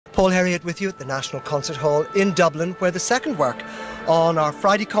Paul Herriot with you at the National Concert Hall in Dublin, where the second work on our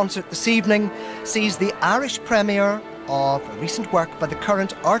Friday concert this evening sees the Irish premiere of a recent work by the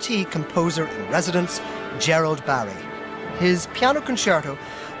current RTE composer in residence, Gerald Barry. His piano concerto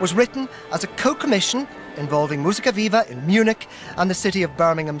was written as a co-commission involving Musica Viva in Munich and the City of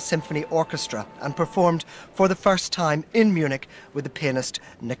Birmingham Symphony Orchestra, and performed for the first time in Munich with the pianist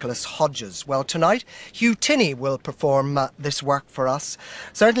Nicholas Hodges. Well, tonight Hugh Tinney will perform this work for us.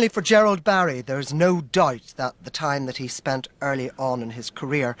 Certainly for Gerald Barry, there's no doubt that the time that he spent early on in his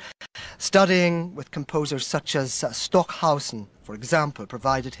career studying with composers such as Stockhausen, for example,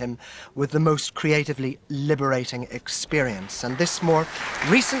 provided him with the most creatively liberating experience. And this more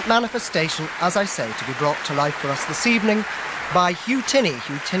recent manifestation, as I say, to be brought to life for us this evening by Hugh Tinney.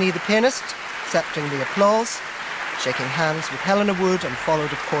 Hugh Tinney, the pianist, accepting the applause, shaking hands with Helena Wood, and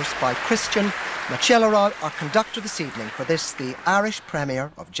followed, of course, by Christian Machellarod, our conductor this evening, for this, the Irish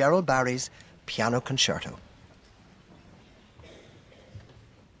premiere of Gerald Barry's Piano Concerto.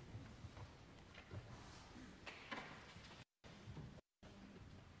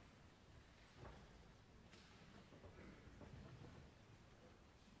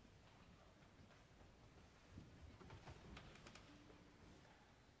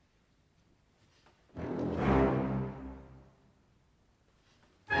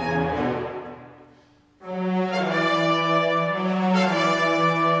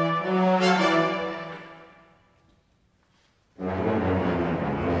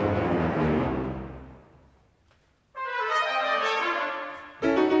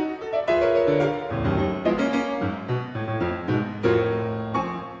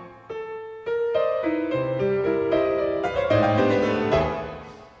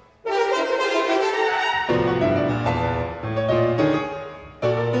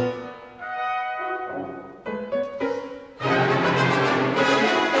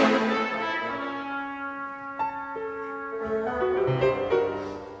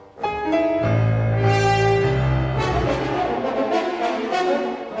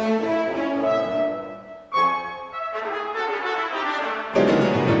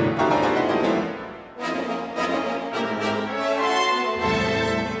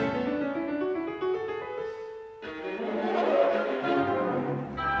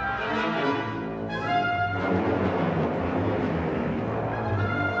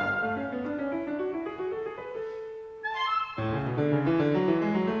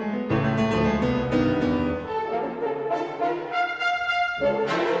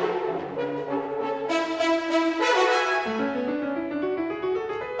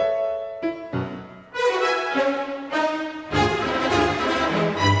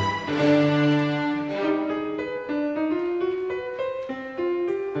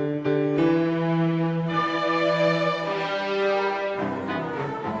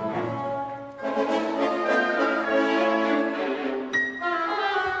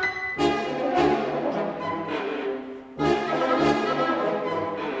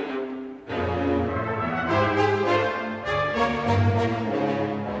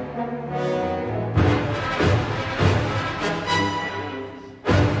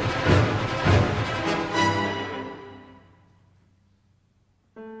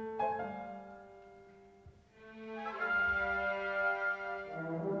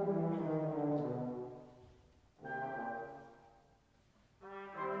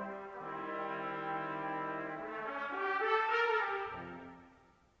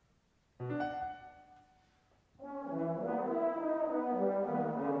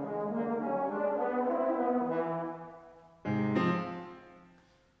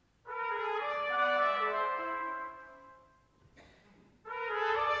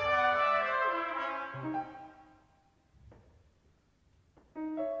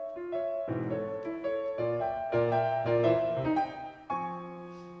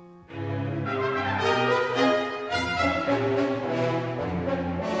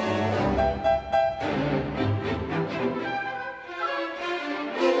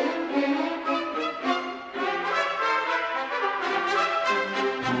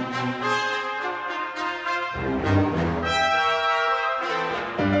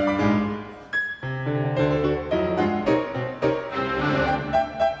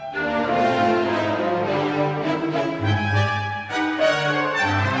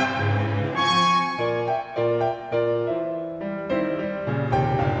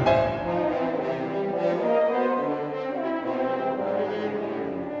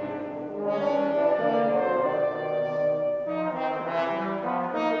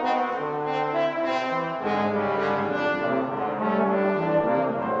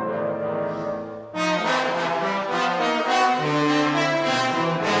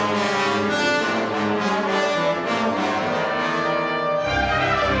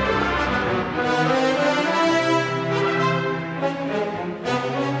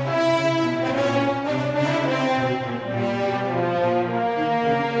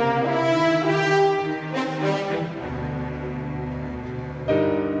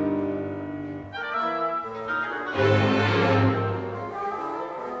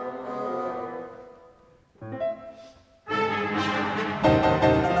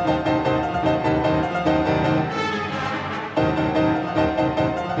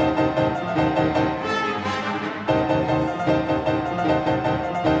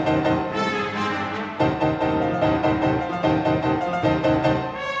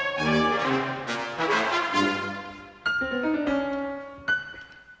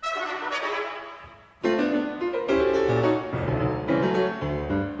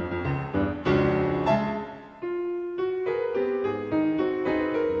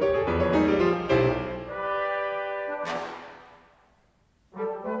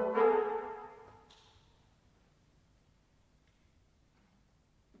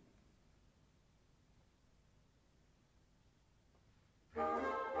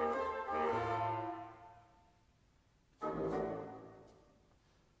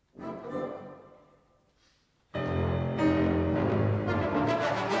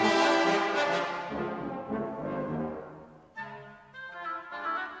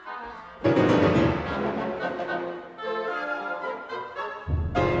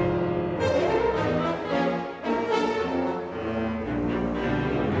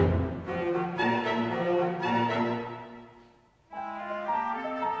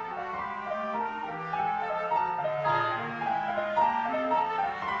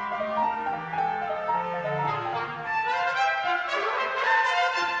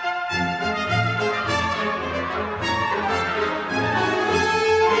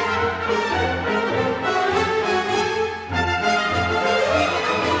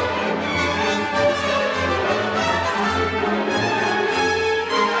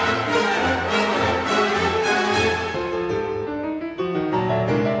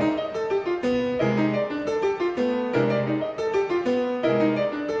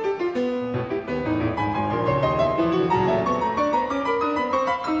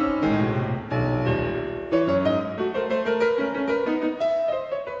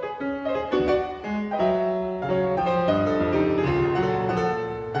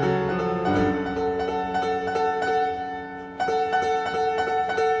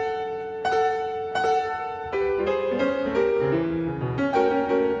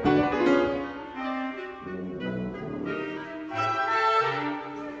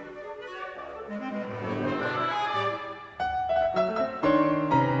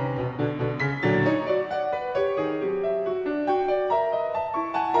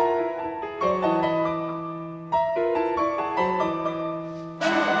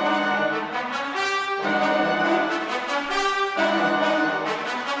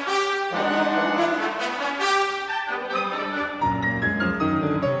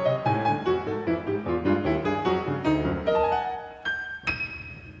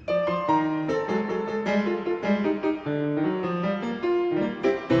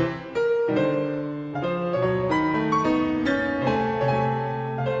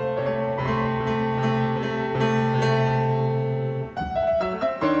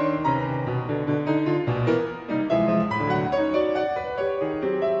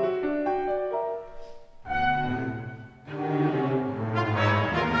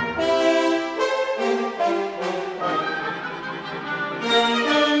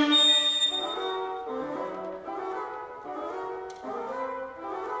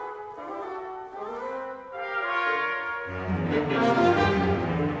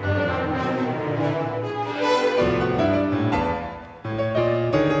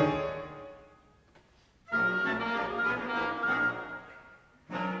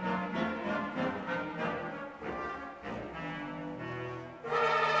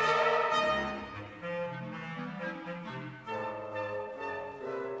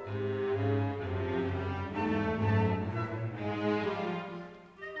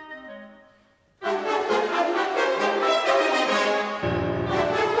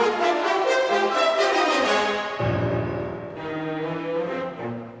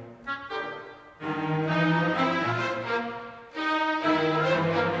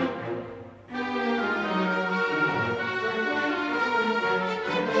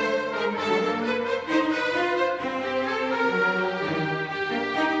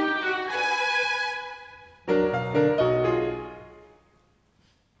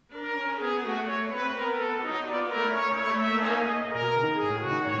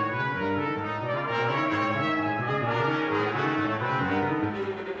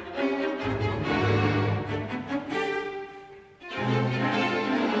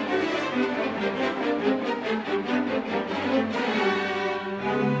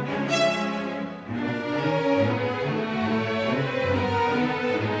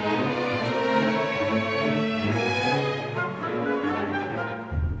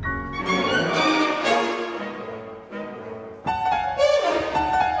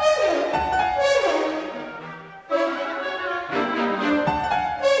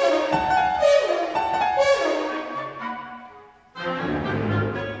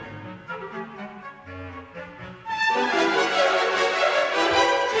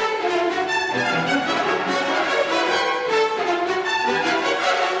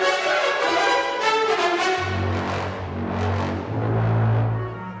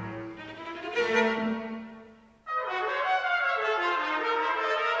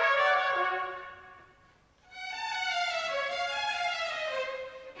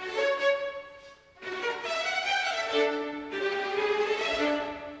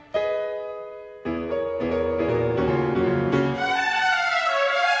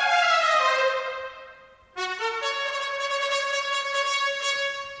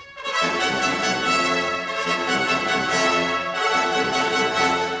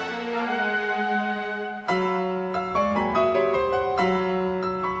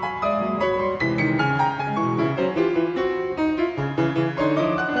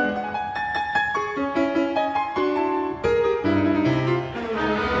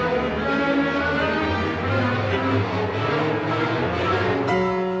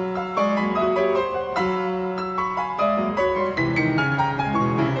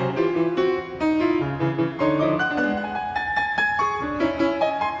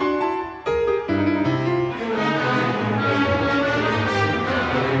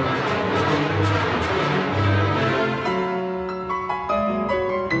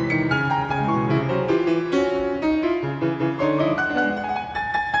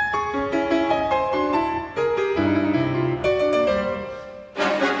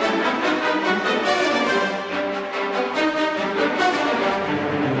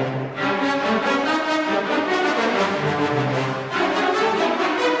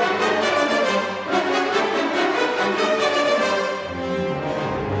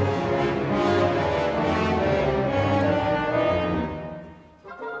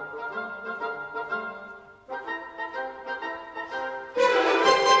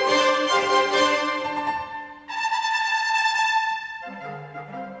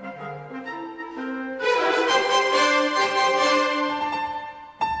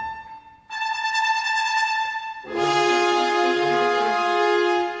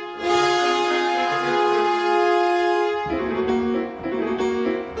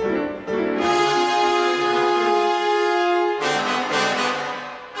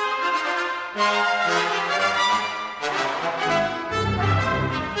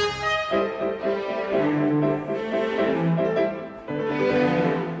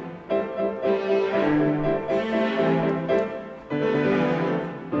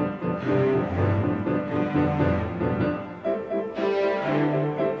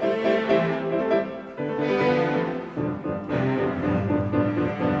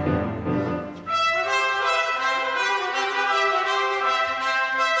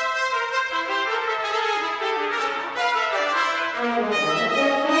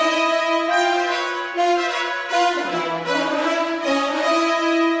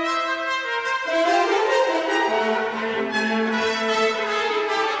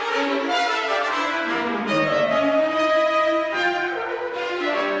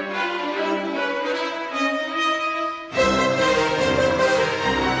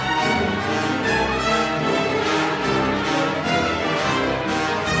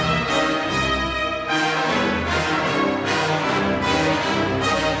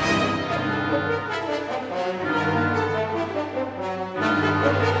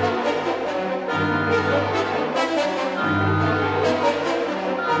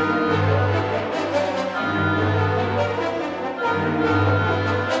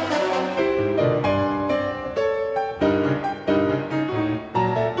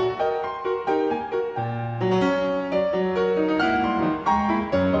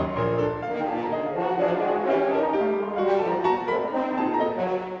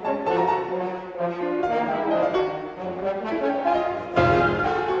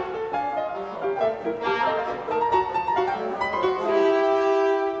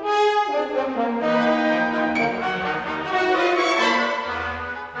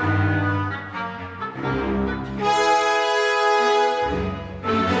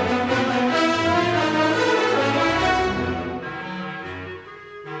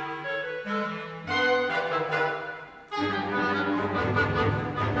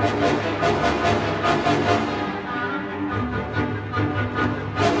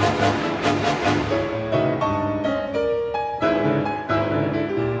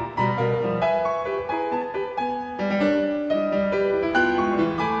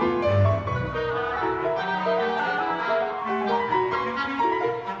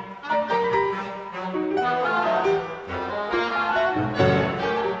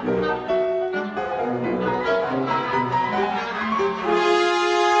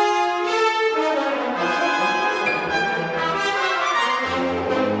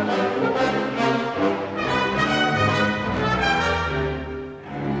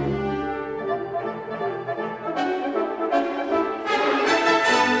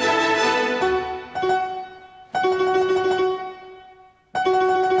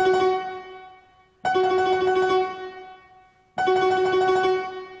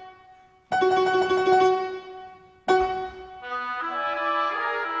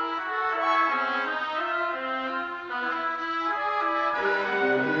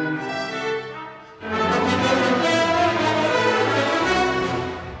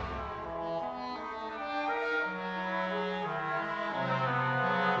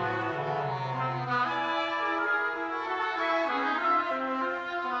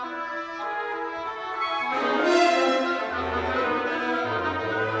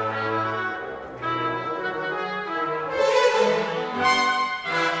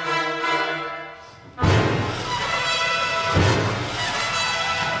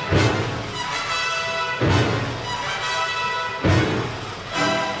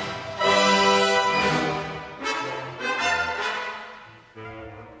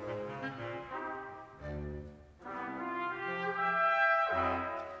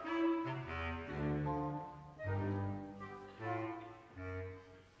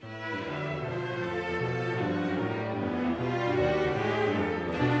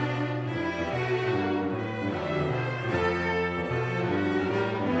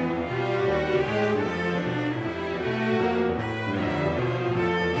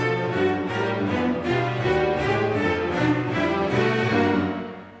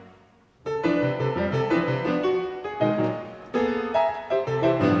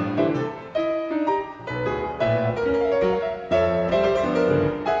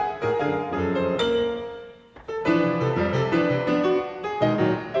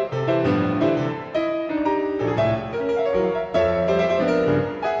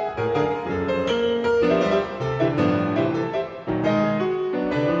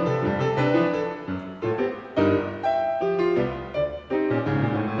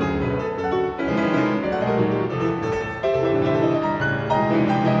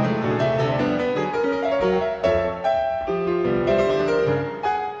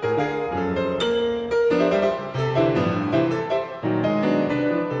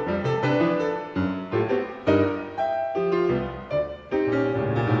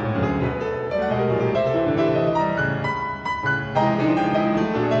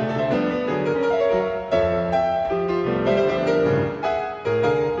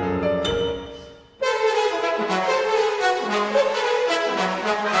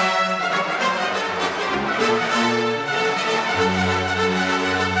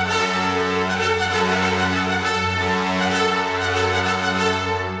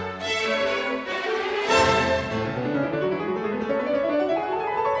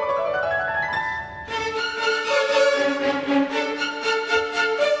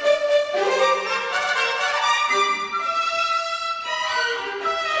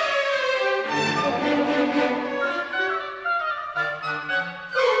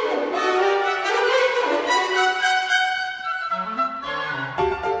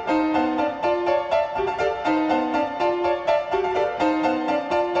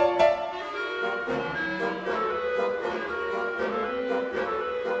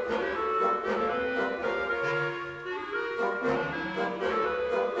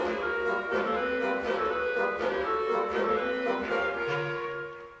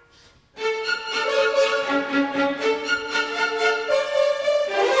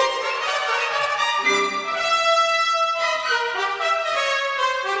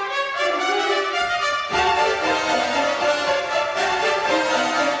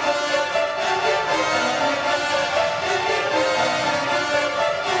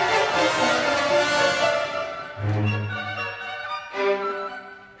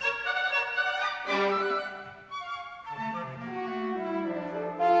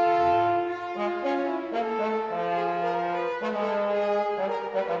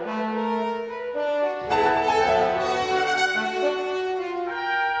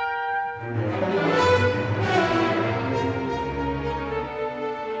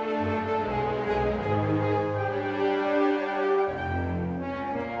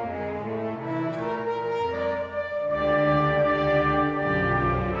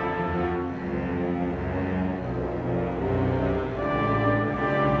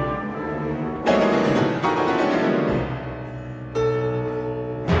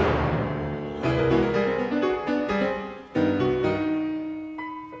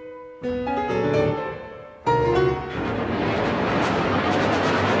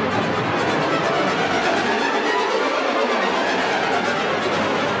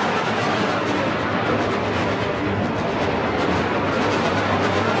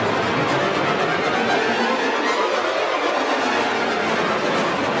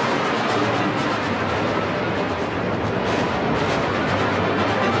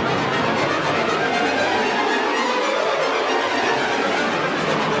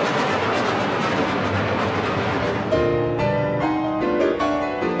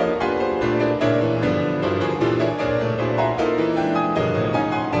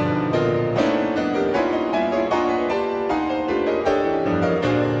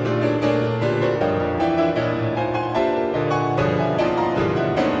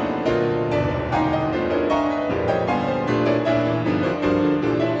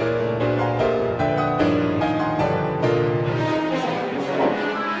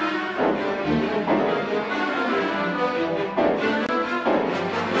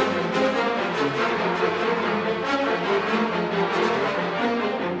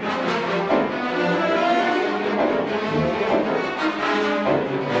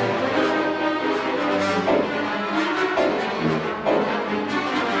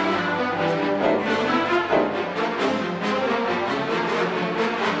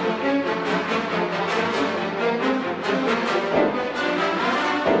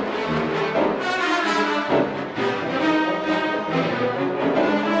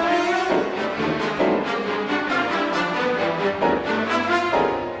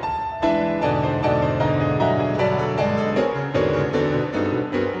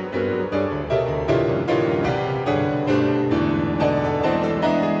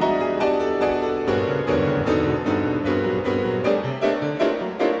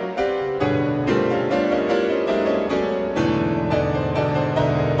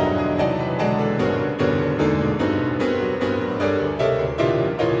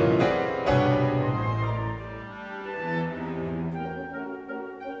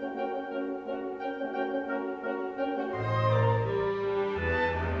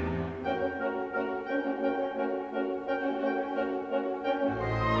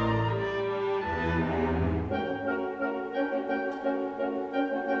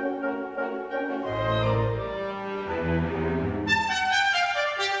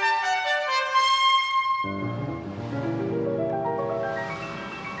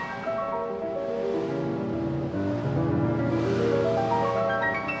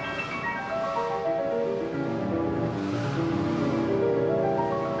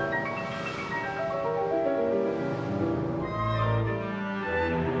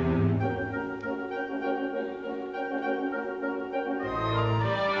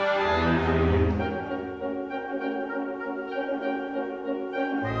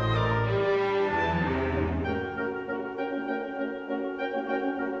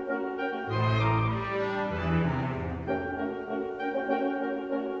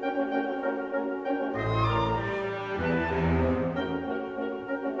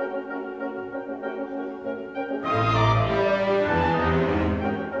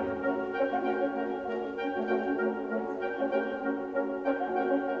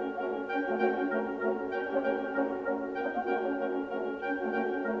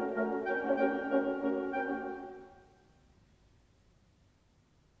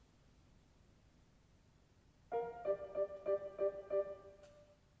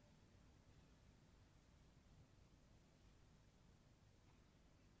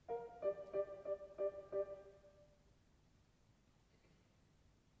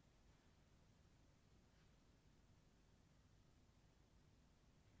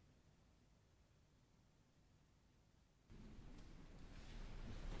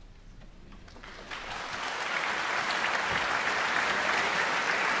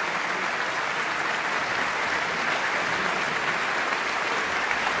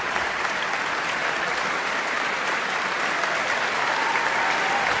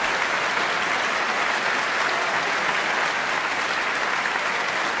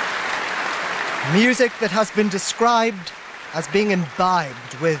 Music that has been described as being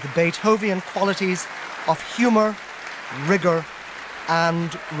imbibed with Beethoven qualities of humour, rigour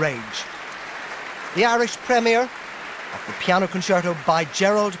and rage. The Irish premiere of the piano concerto by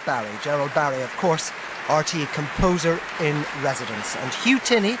Gerald Barry. Gerald Barry, of course, RTE composer in residence. And Hugh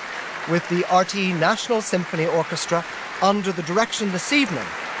Tinney with the RTE National Symphony Orchestra under the direction this evening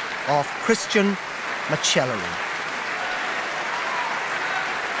of Christian Macellari.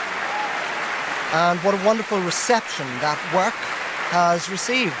 And what a wonderful reception that work has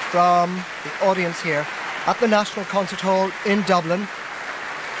received from the audience here at the National Concert Hall in Dublin.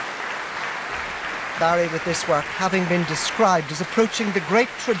 Barry, with this work, having been described as approaching the great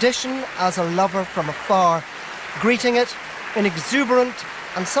tradition as a lover from afar, greeting it in exuberant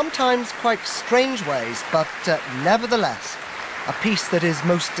and sometimes quite strange ways, but nevertheless, a piece that is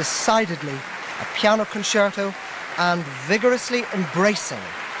most decidedly a piano concerto and vigorously embracing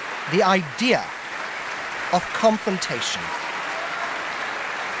the idea of confrontation.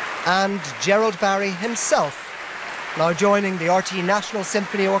 And Gerald Barry himself now joining the RTE National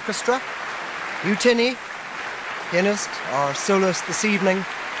Symphony Orchestra. Hugh Tinney, pianist, our soloist this evening,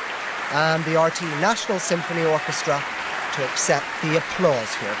 and the RTE National Symphony Orchestra to accept the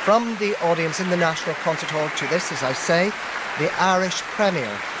applause here from the audience in the National Concert Hall to this, as I say, the Irish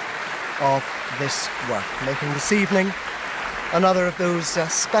premiere of this work, making this evening another of those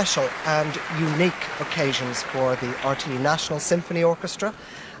special and unique occasions for the RTE National Symphony Orchestra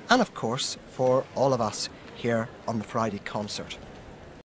and, of course, for all of us here on the Friday concert.